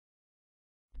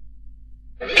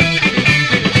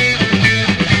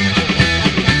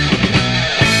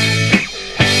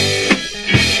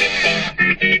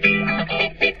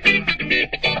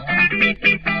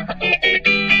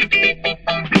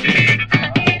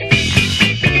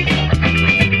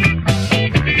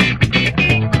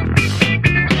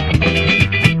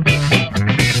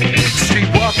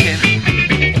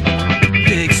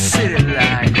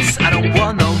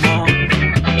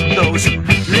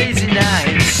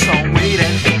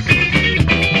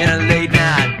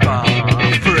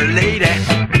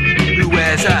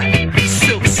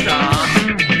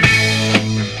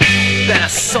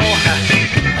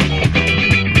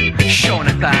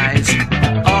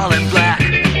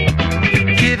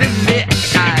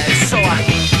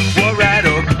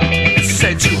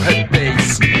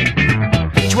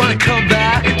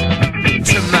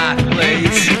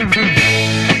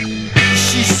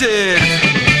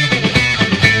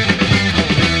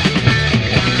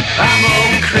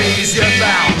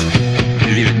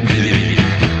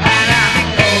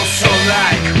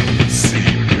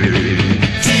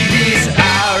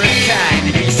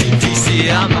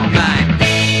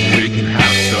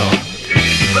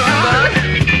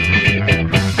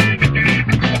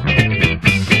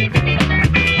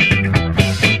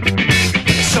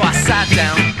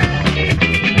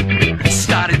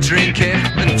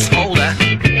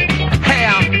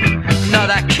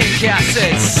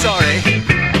sorry,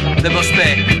 there must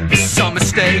be some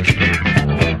mistake.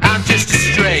 I'm just a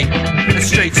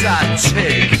straight side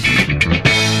tick.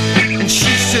 And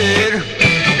she said,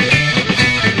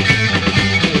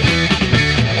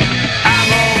 I'm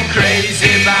all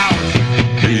crazy about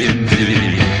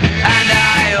and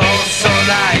I also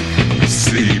like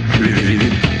sleep.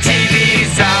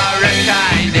 TVs are a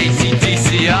kind, AC/DC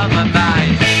on my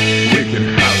mind. We can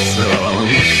have some.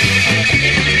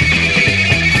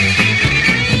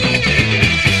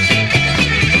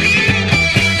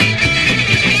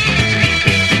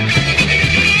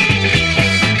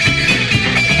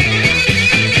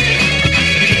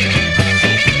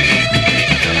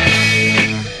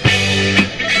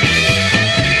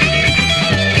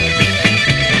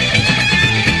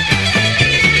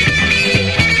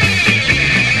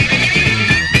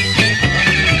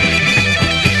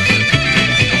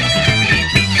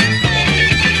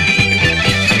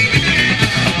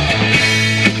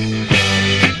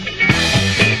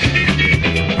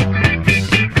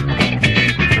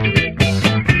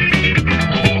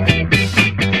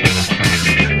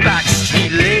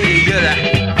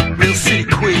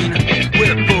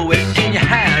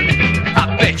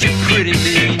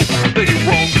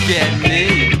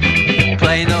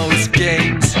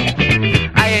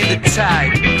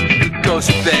 Type that goes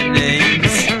with their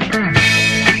names.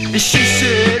 And she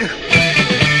said,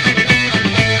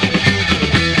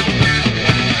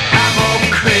 I'm all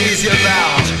crazy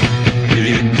about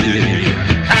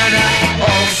and I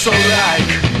also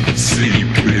like sleep.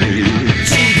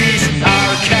 TVs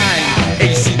are a kind,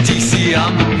 AC/DC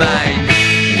on my mind.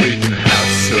 We can have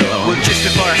some. Well, just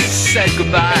before I said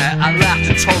goodbye, I laughed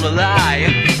and told a lie.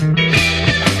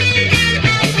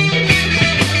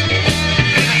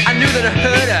 That I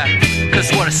hurt her, cause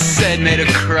what I said made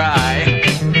her cry.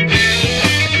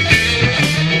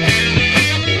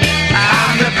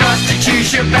 I'm the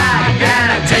prostitution bag,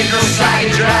 and I take no slack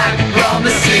and drag from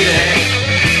the city.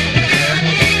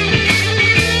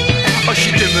 Oh,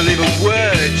 she didn't believe a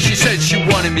word, she said she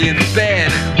wanted me in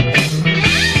bed.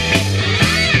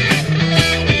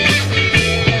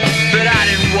 But I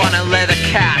didn't want a leather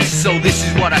cat, so this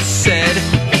is what I said.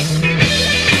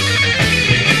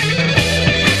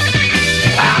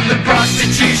 I'm the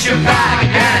prostitution bag,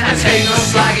 and I take no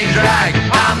slack and drag.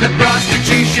 I'm the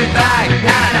prostitution bag,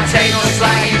 and I take no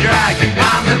slack and drag.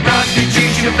 I'm the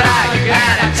prostitution bag,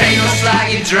 and I take no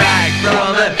slack and drag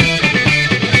from the